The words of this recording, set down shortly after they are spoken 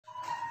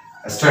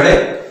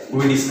Yesterday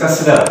we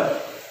discussed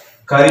the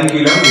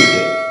curriculum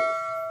vitae.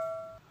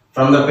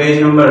 From the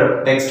page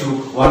number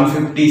textbook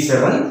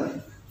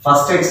 157,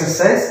 first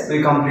exercise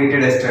we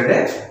completed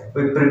yesterday.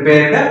 We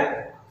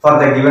prepared for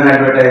the given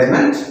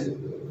advertisement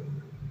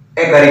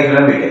a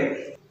curriculum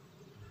vitae.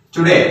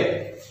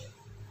 Today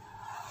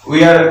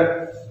we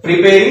are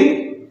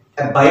preparing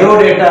a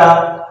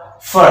biodata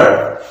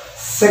for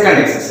second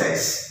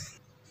exercise.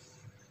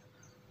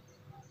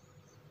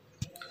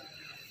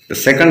 The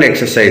second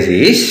exercise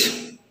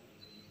is,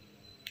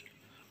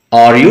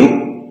 are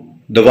you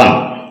the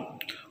one?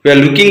 We are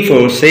looking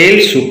for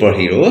sales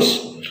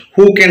superheroes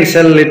who can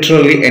sell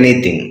literally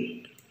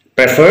anything.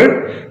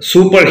 Preferred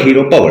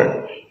superhero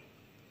power.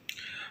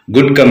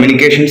 Good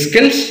communication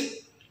skills,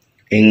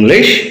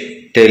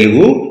 English,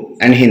 Telugu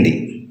and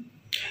Hindi.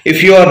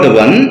 If you are the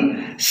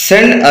one,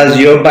 send us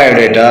your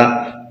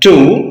biodata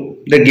to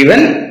the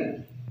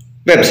given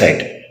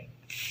website.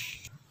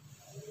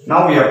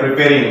 Now we are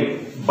preparing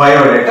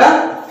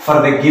biodata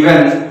for the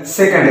given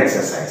second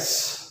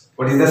exercise.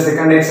 What is the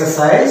second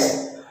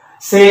exercise?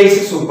 Sales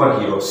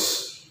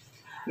superheroes.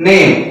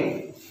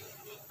 Name.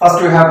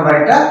 First we have to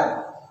write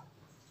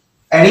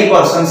any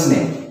person's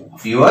name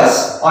of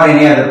yours or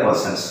any other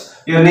person's.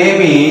 Your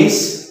name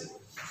is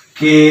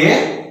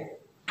K.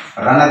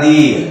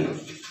 Ranadhir.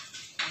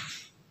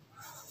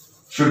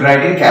 Should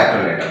write in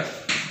capital letter.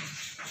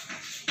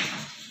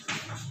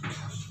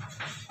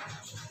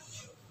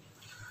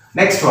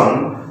 Next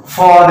one,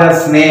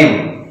 father's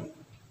name,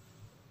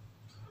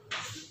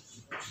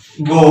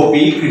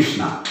 Gopi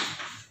Krishna.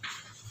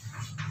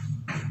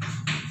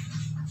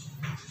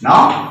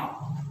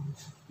 Now,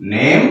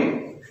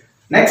 name,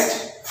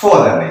 next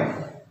father name,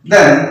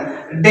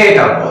 then date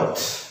of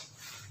birth,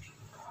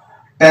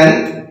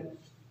 10th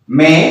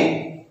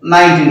May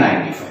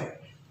 1995,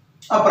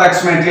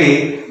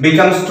 approximately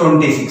becomes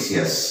 26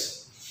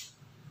 years.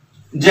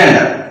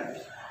 Gender,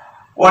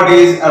 what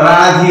is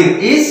Ranadhir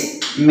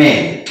is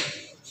male.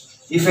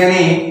 If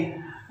any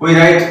we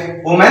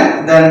write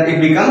woman, then it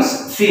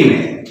becomes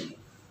female.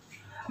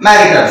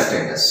 Marital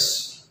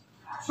status,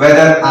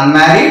 whether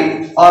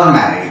unmarried or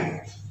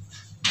married.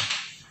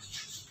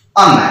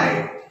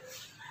 Unmarried.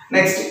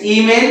 Next,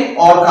 email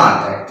or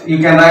contact. You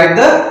can write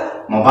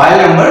the mobile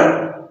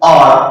number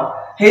or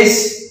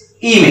his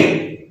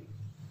email.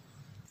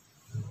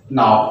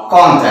 Now,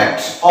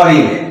 contact or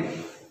email.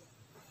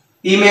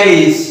 Email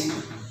is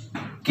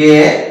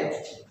K.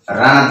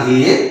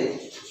 Ranadhir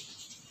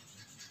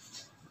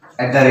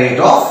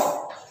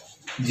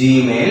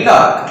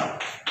 @gmail.com.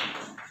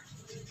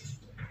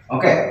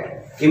 Okay,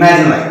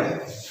 imagine like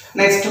that.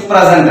 Next,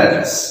 present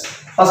address.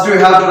 First we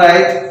have to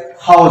write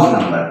house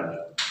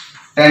number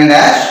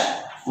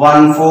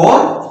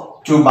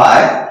 10-142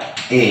 by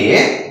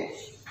A,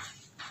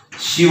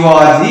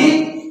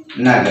 Shivaji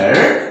Nagar,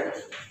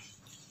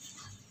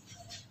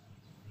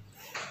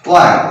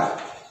 Warangal.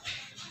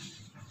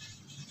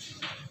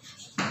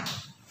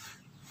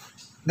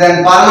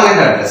 Then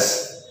permanent address.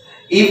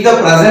 If the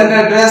present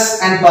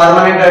address and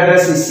permanent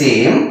address is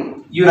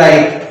same, you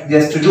write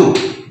just to do.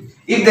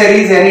 If there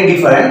is any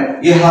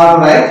different, you have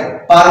to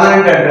write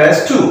permanent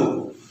address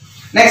too.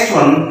 Next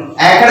one,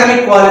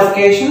 academic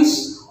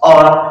qualifications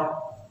or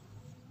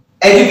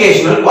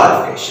educational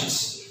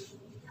qualifications.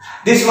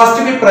 This must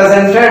be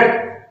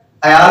presented.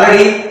 I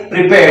already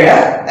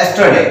prepared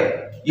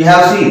yesterday. You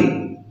have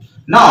seen.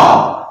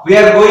 Now we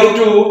are going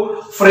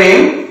to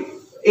frame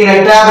in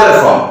a tabular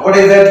form. What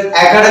is that?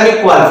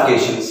 Academic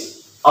qualifications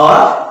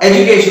or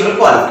educational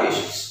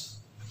qualifications.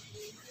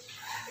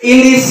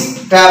 In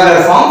this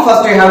tabular form,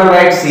 first you have to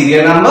write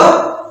serial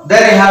number,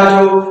 then you have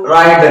to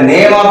write the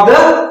name of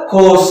the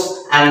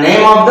course and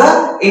name of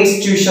the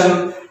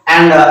institution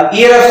and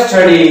year of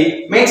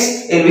study,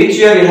 means in which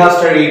year you have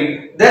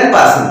studied, then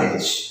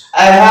percentage.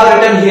 I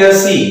have written here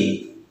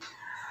C.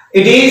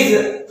 It is,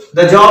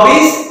 the job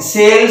is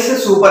sales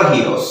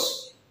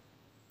superheroes,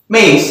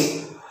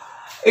 means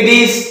it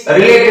is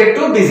related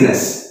to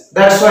business.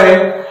 That's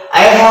why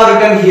I have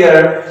written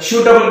here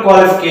suitable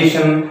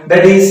qualification,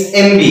 that is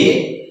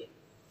MBA.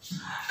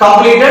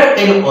 Completed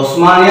in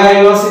Osmania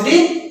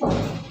University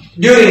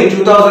during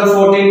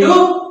 2014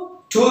 to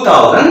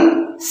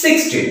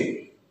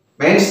 2016.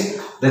 Means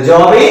the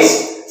job is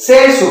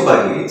sales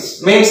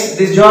superheroes. Means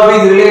this job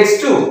is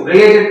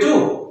related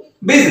to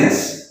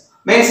business.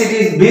 Means it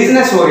is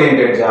business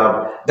oriented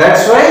job.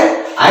 That's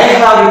why I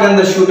have written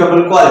the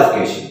suitable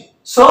qualification.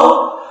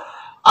 So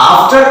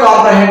after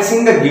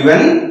comprehending the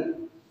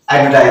given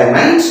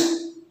advertisement,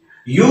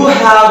 you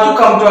have to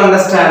come to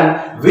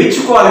understand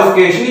which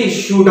qualification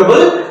is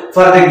suitable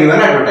for the given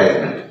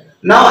advertisement.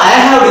 Now I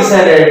have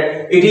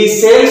decided it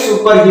is sales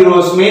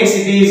superheroes, means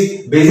it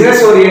is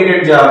business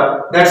oriented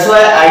job. That's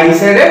why I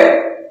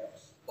decided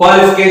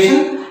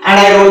qualification and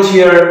I wrote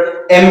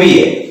here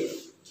MBA.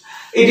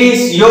 It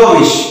is your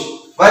wish.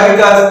 Why?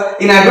 Because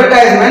in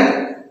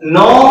advertisement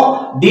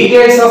no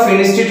details of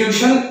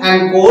institution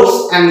and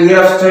course and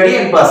year of study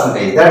and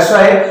percentage. That's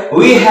why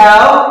we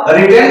have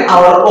written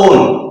our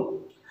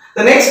own.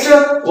 The next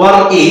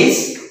one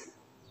is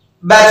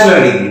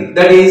bachelor degree,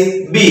 that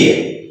is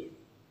BA.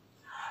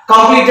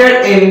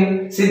 Completed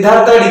in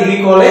Siddhartha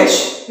Degree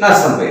College,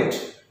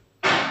 Narsampet.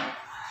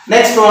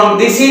 Next one,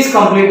 this is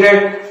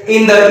completed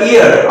in the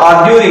year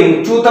or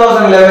during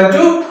 2011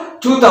 to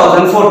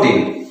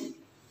 2014.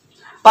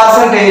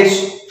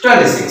 Percentage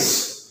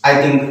 26,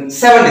 I think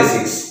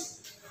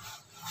 76.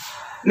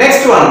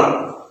 Next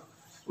one,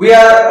 we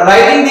are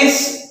writing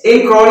this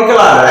in chronicle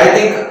order. I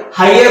think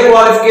higher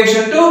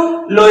qualification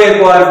to lower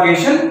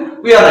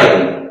qualification we are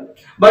writing.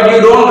 But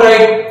you don't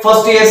write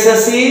first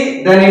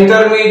SSC, then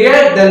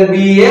intermediate, then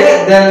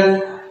BA,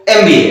 then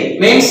MBA.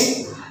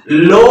 Means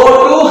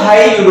low to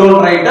high you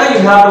don't write, you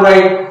have to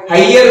write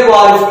higher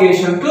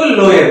qualification to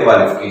lower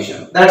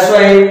qualification. That's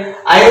why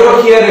I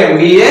wrote here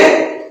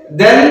MBA,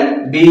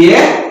 then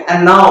BA,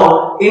 and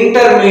now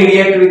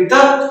intermediate with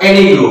the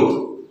any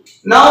group.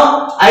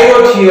 Now I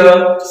wrote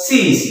here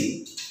CEC.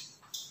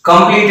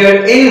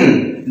 Completed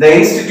in the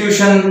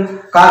institution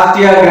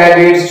Kakatiya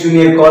Graduates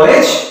Junior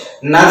College,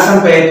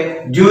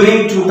 Narsampet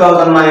during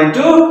 2009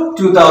 to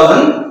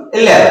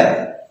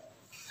 2011.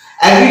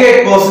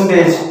 Aggregate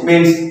percentage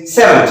means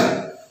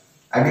 70.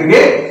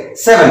 Aggregate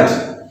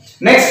 70.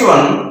 Next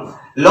one,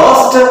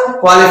 last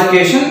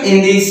qualification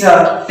in this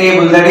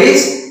table, that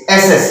is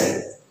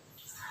SSC.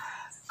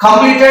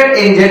 Completed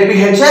in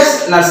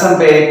ZPHS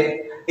Narsampet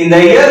in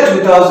the year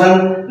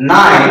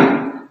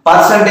 2009,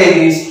 percentage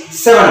is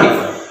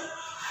 75.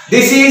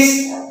 This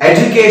is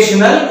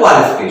educational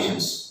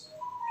qualifications.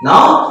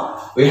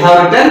 Now we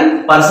have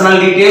written personal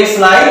details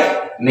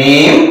like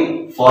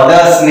name,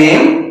 father's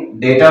name,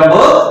 date of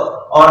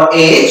birth or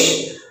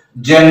age,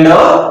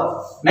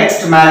 gender,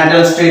 next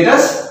marital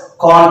status,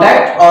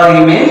 contact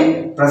or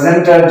email,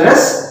 present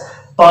address,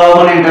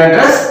 permanent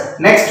address.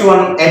 Next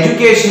one,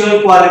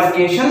 educational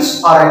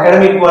qualifications or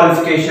academic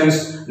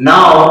qualifications.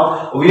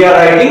 Now we are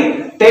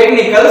writing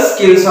technical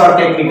skills or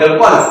technical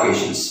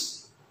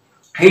qualifications.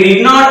 He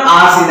did not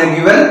ask in the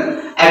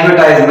given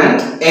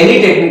advertisement any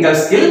technical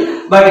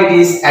skill, but it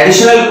is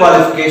additional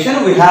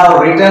qualification. We have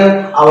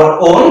written our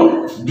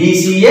own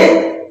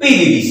DCA,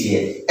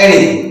 PGDCA,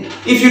 anything.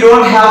 If you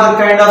don't have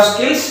the kind of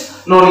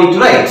skills, no need to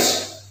write.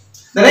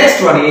 The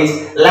next one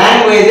is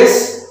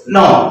languages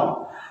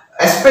known.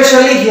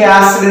 Especially he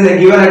asked in the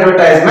given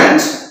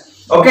advertisement,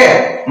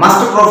 okay,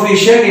 must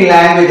proficient in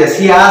languages.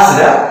 He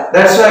asked,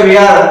 that's why we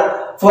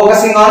are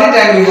focusing on it,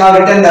 and we have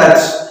written that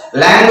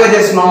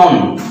languages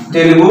known,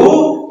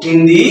 Telugu,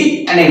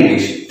 Hindi and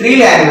English. 3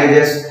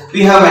 languages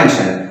we have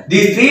mentioned.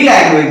 These 3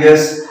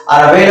 languages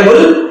are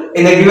available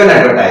in the given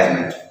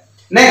advertisement.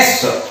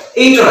 Next,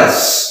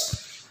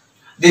 interests.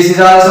 This is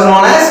also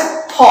known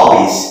as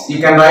hobbies. You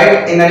can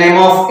write in the name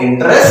of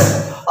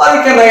interest or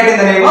you can write in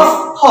the name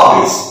of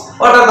hobbies.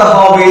 What are the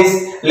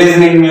hobbies?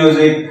 Listening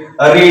music,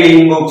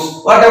 reading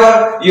books,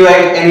 whatever you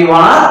write, any 1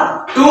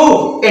 or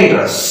 2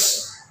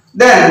 interests.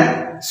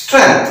 Then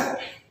strength.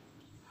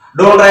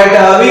 Don't write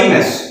a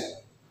weakness.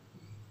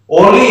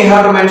 Only you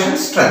have to mention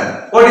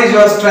strength. What is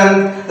your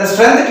strength? The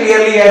strength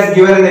clearly has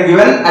given in the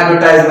given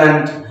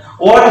advertisement.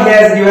 What he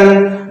has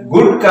given?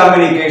 Good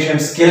communication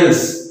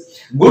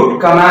skills. Good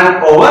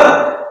command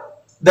over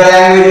the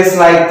languages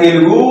like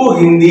Telugu,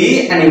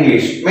 Hindi and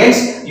English.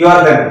 Means you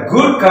are the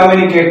good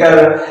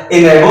communicator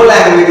in the above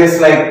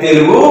languages like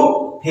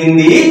Telugu,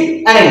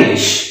 Hindi and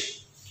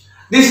English.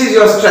 This is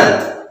your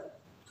strength.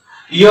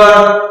 You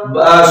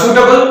are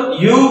suitable,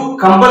 you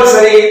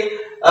compulsory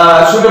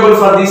suitable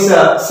for this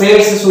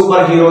sales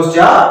superheroes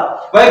job.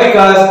 Why?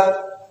 Because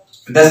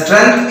the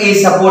strength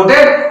is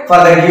supported for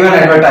the given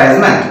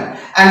advertisement.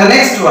 And the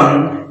next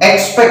one,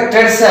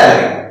 expected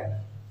salary.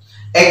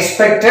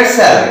 Expected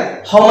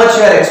salary. How much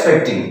you are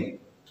expecting?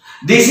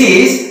 This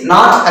is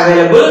not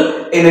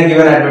available in a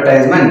given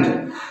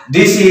advertisement.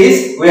 This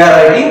is we are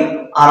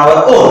writing on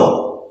our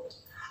own.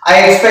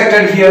 I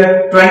expected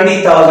here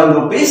 20,000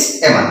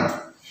 rupees a month.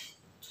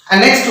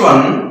 And next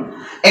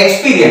one,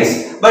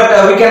 experience. But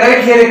we can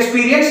write here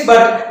experience,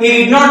 but he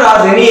did not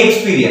ask any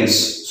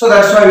experience. So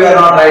that's why we are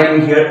not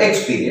writing here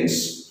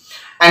experience.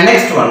 And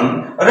next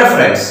one,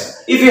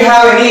 reference. If you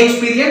have any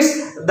experience,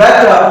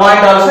 that point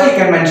also you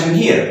can mention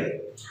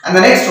here. And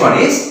the next one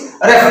is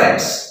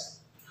reference.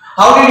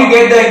 How did you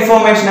get the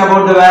information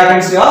about the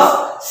vacancy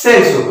of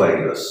sales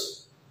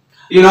superheroes?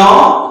 You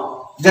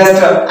know, just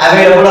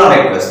available on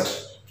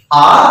request.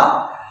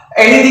 Or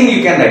anything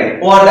you can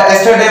write. What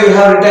yesterday we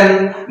have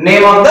written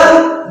name of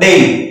the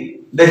daily.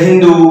 The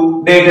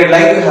Hindu dated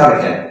like we have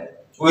written.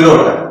 We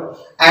wrote.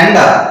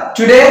 And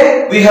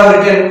today we have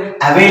written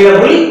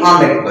available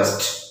on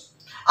request.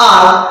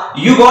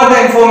 You got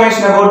the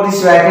information about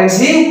this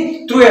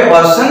vacancy through a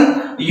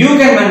person. You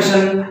can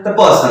mention the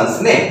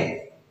person's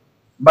name.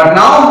 But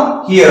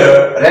now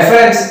here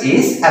reference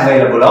is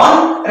available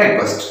on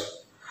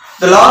request.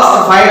 The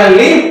last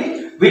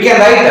finally we can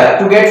write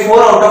to get 4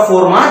 out of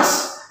 4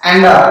 marks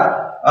and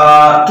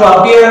to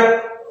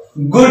appear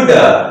good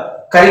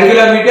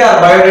curriculum media or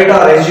biodata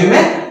or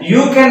resume,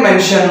 you can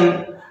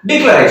mention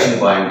declaration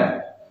point.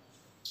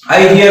 I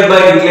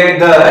hereby declare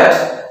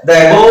that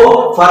the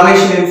above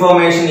furnished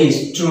information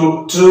is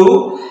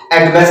true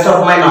at best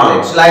of my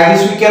knowledge. Like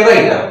this we can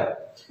write.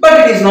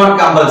 But it is not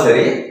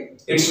compulsory.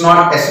 It's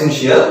not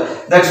essential.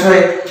 That's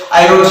why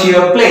I wrote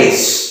here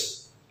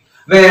place.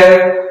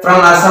 Where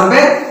from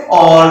Narsampet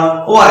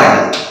or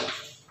Warangal.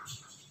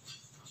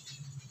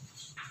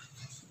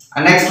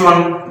 And next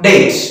one,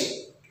 date.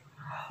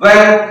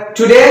 Well,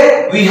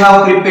 today we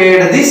have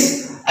prepared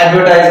this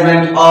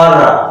advertisement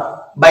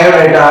or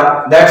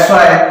biodata. That's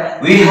why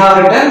we have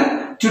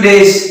written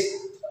today's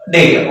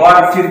date,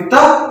 what 5th,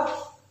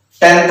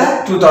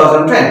 10th,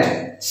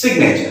 2020.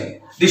 Signature.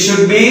 This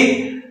should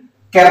be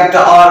kept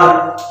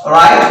or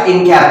write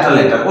in capital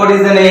letter. What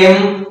is the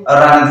name?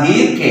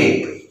 Ranadhir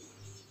K.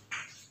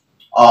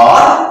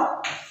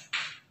 Or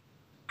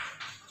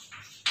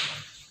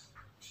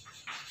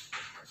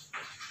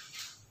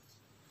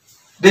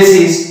this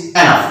is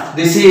enough.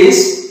 This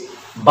is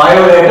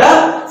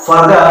biodata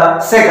for the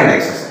second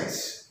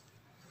exercise.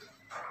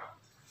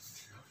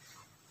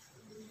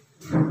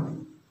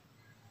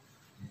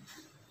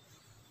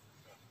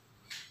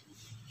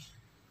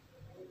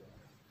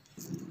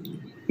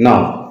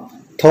 Now,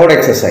 third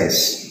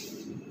exercise.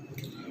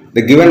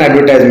 The given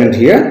advertisement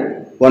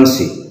here,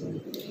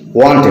 1C.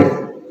 Wanted.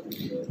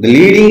 The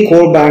leading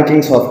core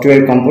banking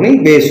software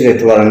company based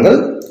at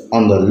Warangal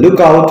on the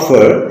lookout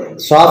for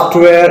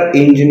software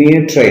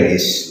engineer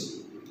trainees.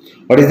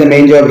 What is the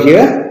main job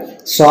here?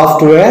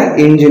 Software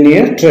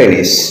engineer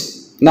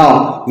trainees.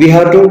 Now, we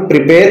have to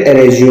prepare a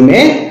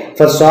resume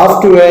for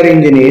software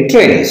engineer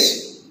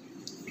trainees.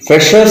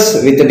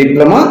 Freshers with a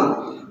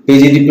diploma,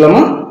 PG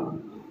diploma,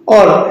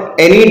 or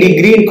any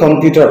degree in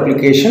computer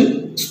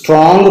application,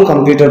 strong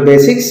computer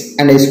basics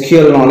and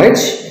SQL knowledge.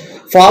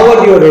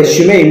 Forward your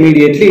resume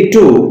immediately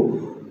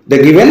to the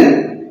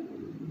given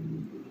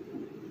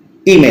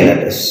email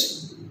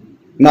address.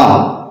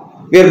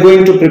 Now, we are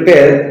going to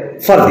prepare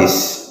for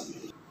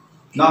this.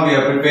 Now, we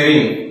are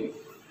preparing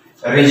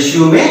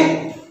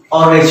resume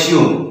or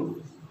resume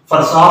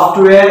for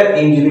software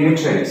engineering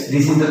trainees.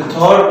 This is the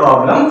third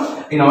problem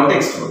in our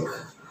textbook.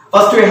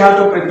 First, we have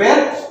to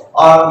prepare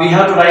or we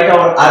have to write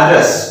our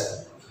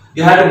address.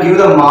 You have to give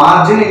the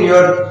margin in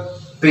your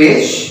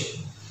page.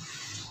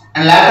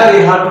 And later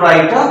you have to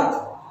write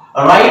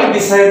right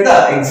beside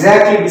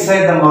exactly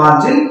beside the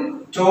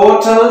margin,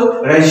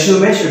 total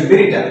resume should be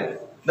written.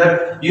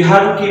 That you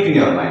have to keep in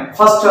your mind.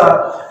 First,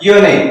 your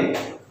name.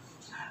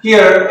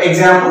 Here,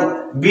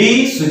 example,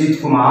 B. Sujit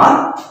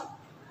Kumar.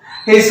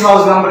 His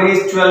house number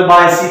is 12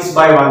 by 6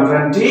 by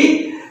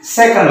 120.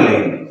 Second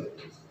lane.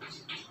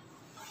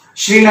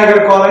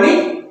 Srinagar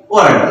Colony,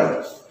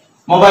 Warangal.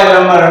 Mobile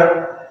number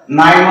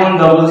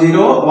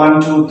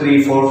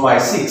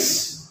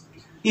 9100123456.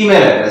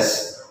 Email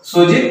address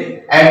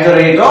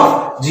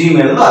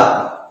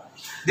sujit@gmail.com.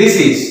 This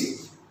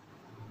is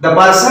the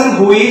person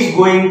who is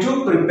going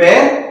to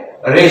prepare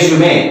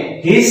resume.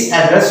 His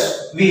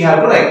address we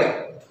have to write.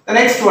 The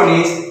next one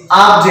is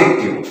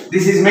objective.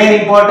 This is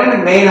main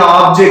important, main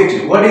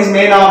objective. What is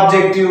main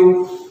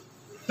objective?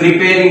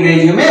 Preparing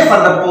resume for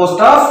the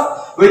post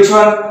of which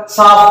one?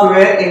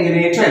 Software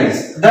engineer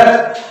trainees.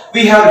 That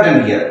we have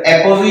written here.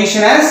 A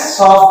position as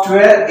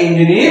software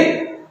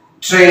engineer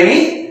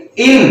trainee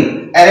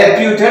in a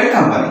reputed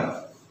company.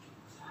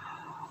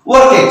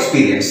 Work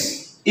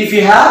experience. If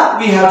you have,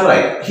 we have to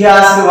write. He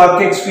has the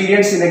work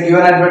experience in a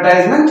given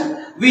advertisement.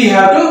 We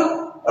have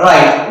to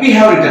write. We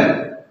have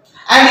written.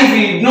 And if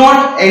we did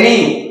not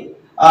any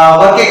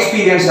work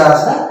experience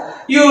asked,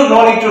 you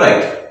no need to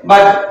write.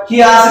 But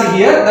he asked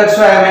here. That's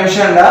why I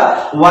mentioned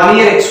 1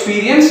 year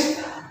experience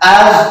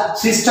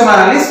as system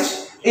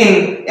analyst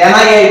in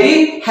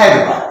NIIT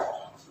Hyderabad.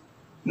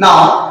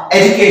 Now,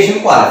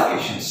 education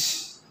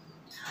qualifications.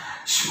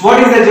 What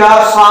is the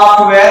job?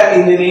 Software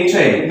engineer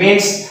training.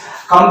 Means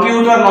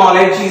computer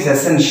knowledge is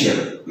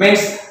essential.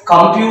 Means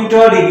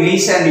computer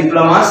degrees and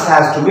diplomas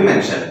has to be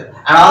mentioned.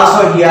 And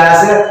also he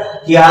has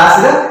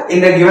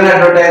in the given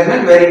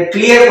advertisement very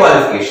clear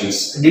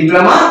qualifications.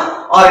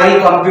 Diploma or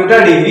any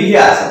computer degree he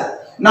has.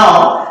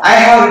 Now I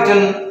have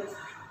written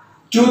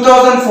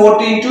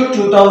 2014 to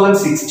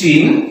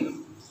 2016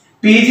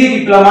 PG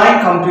diploma in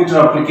computer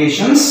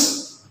applications.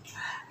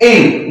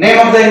 In name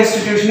of the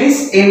institution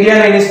is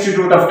Indian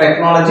Institute of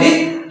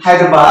Technology,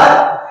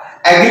 Hyderabad.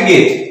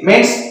 Aggregate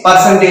means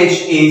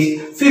percentage is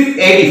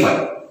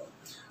 85.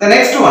 The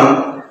next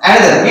one,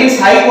 another means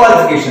high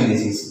qualification.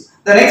 This is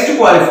the next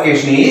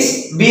qualification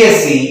is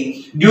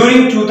BSc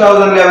during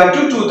 2011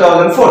 to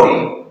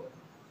 2014.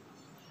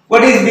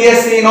 What is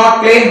BSc?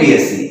 Not plain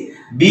BSc.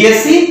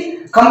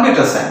 BSc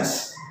Computer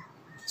Science,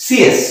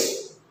 CS.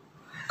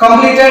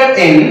 Completed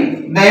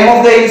in name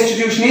of the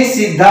institution is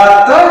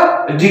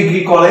Siddhartha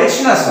Degree College,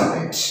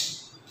 Narsampet.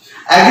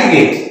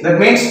 Aggregate, that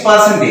means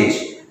percentage,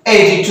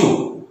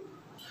 82.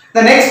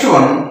 The next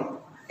one,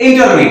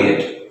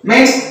 intermediate,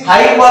 means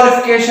high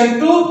qualification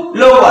to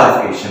low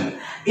qualification.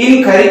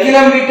 In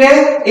curriculum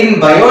vitae, in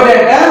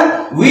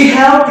biodata, we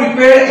have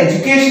prepared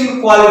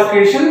education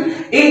qualification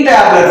in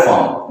tabular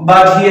form.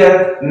 But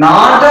here,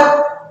 not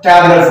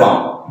tabular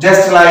form.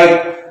 Just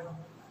like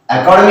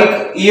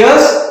academic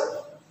years,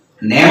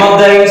 name of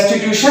the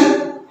institution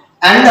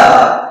and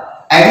the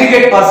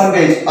aggregate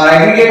percentage or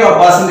aggregate or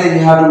percentage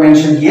you have to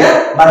mention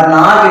here, but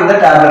not in the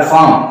tablet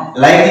form.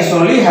 Like this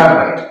only you have to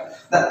write.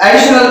 The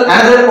additional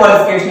another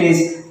qualification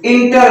is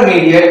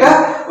intermediate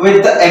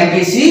with the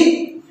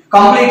MPC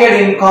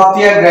completed in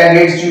Kakatiya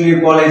Graduates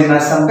Junior College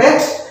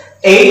Narsampet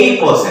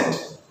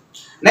 80%.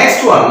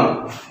 Next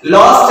one,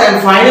 last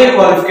and final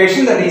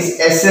qualification, that is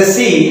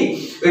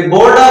SSC with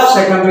Board of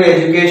Secondary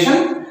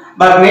Education,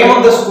 but name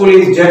of the school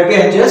is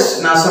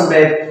JPHS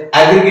Narsampet,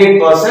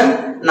 aggregate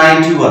percent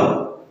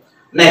 91.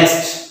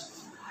 Next,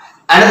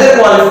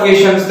 another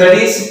qualifications, that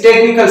is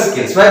technical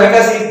skills. Why?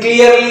 Because it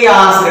clearly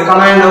asks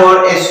command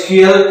over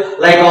SQL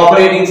like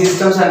operating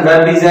systems and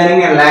web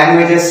designing and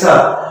languages.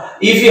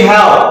 If you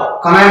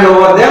have command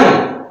over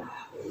them,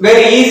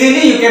 very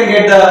easily you can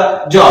get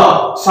the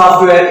job,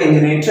 software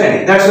engineering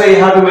training. That's why you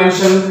have to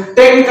mention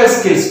technical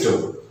skills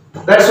too.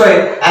 That's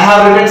why I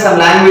have written some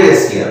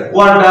languages here.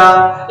 What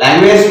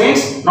language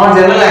means? Not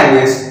general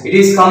language. It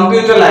is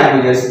computer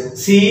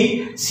languages.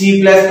 C,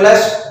 C++,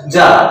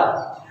 Java.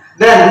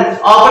 Then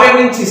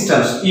operating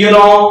systems. You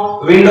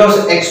know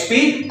Windows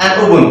XP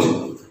and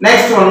Ubuntu.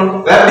 Next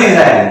one, web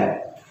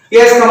designing. He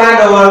has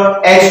command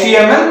over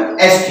HTML,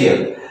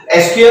 SQL.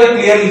 SQL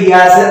clearly he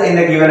has in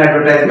the given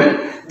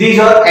advertisement. These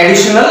are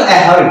additional I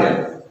have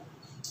written.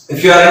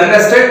 If you are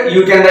interested,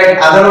 you can write.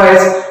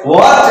 Otherwise,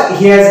 what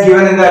he has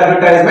given in the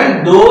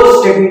advertisement,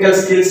 those technical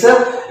skills,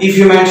 if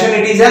you mention,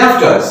 it is enough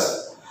to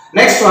us.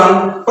 Next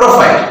one,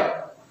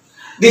 profile.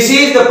 This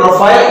is the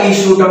profile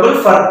is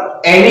suitable for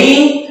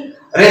any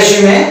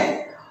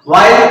resume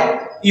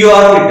while you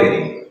are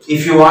preparing.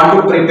 If you want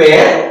to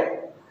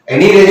prepare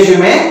any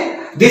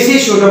resume, this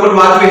is suitable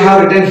what we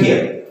have written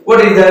here.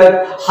 What is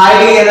that?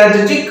 Highly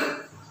energetic,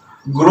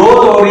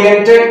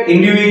 growth-oriented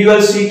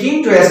individual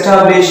seeking to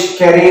establish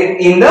career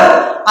in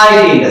the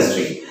IT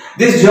industry.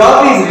 This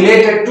job is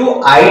related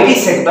to IT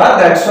sector.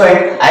 That's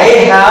why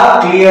I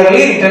have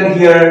clearly written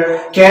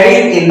here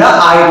career in the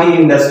IT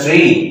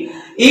industry.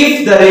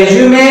 If the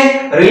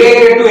resume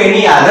related to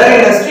any other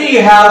industry,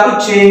 you have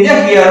to change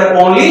here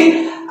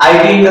only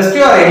IT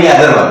industry or any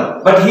other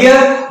one. But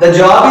here the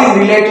job is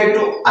related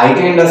to IT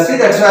industry.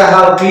 That's why I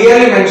have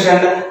clearly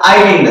mentioned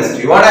IT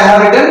industry. What I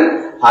have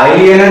written?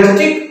 Highly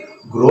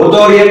energetic,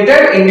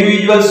 growth-oriented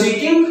individual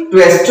seeking to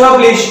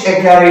establish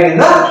a career in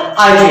the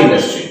IT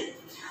industry.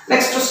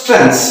 Next,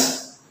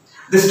 strengths.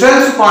 The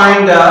strengths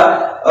point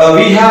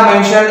we have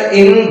mentioned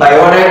in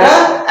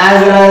biodata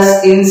as well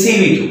as in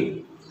CV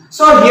too.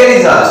 So here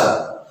is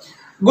also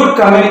good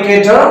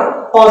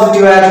communicator,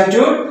 positive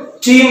attitude,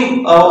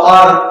 team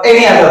or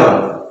any other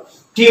one,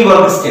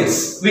 teamwork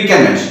skills we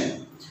can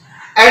mention.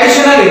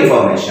 Additional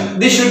information.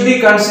 This should be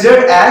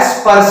considered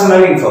as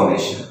personal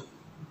information.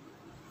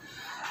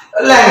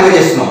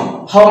 Languages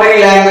known. How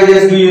many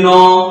languages do you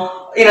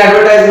know? In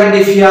advertisement,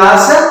 if you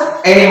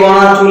ask any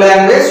one or two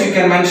languages, you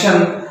can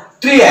mention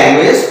 3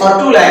 languages or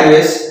 2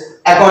 languages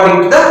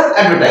according to the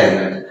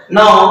advertisement.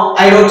 Now,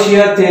 I wrote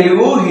here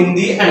Telugu,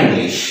 Hindi and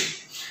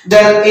English.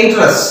 Then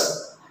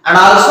interests and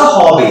also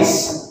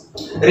hobbies.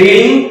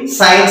 Reading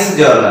science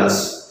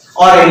journals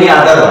or any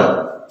other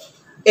one.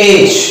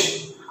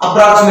 Age,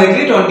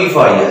 approximately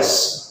 24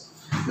 years.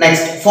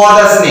 Next,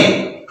 father's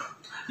name.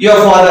 Your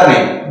father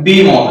name,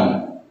 B.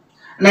 Mohan.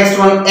 Next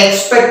one,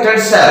 expected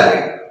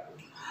salary.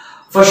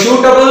 For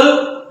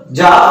suitable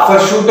job, for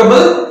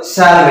suitable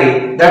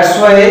salary. That's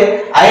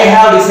why I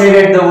have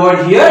decided the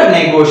word here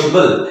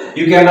negotiable.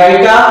 You can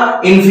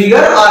write in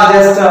figure or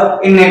just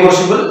in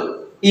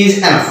negotiable is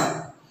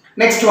enough.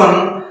 Next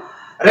one,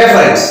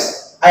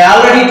 reference. I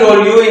already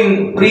told you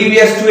in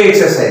previous 2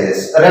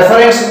 exercises.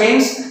 Reference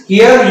means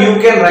here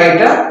you can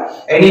write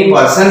any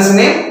person's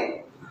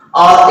name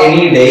or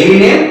any daily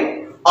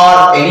name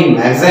or any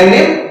magazine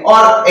name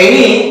or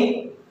any.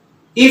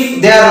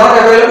 If they are not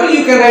available,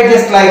 you can write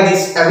just like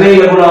this,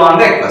 available on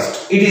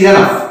request. It is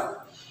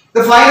enough.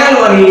 The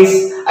final one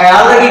is, I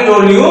already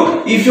told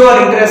you, if you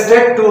are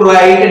interested to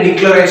write a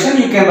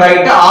declaration, you can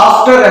write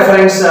after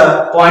reference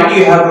point,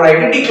 you have to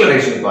write a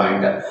declaration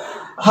point.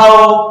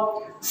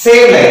 How?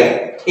 Same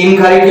like in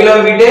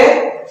curriculum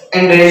vitae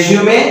and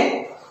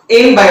resume,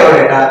 in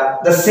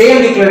biodata, the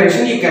same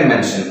declaration you can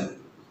mention.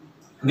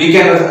 We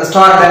can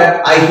start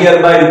that I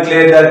hereby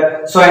declare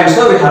that so and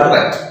so we have to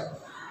write.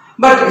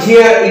 But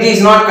here it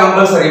is not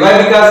compulsory.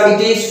 Why? Because it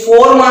is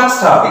 4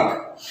 marks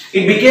topic.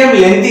 It became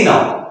lengthy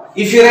now.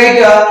 If you write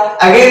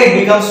again,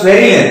 it becomes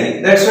very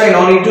lengthy. That's why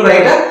no need to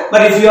write.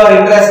 But if you are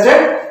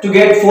interested to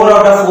get 4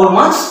 out of 4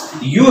 marks,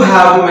 you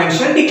have to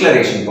mention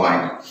declaration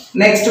point.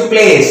 Next,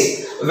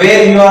 place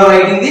where you are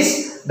writing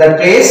this. The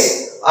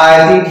place,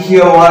 I think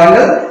here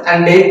Warangal,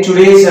 and date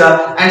today's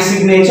and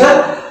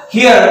signature.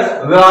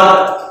 Here we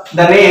are.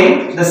 The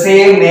name, the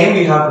same name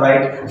we have to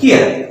write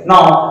here.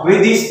 Now,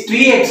 with these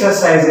 3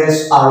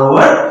 exercises are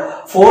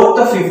over, 4th,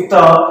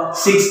 5th,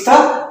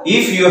 6th,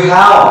 if you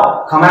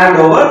have command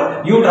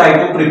over, you try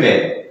to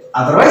prepare.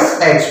 Otherwise,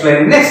 I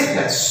explain in next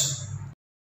class.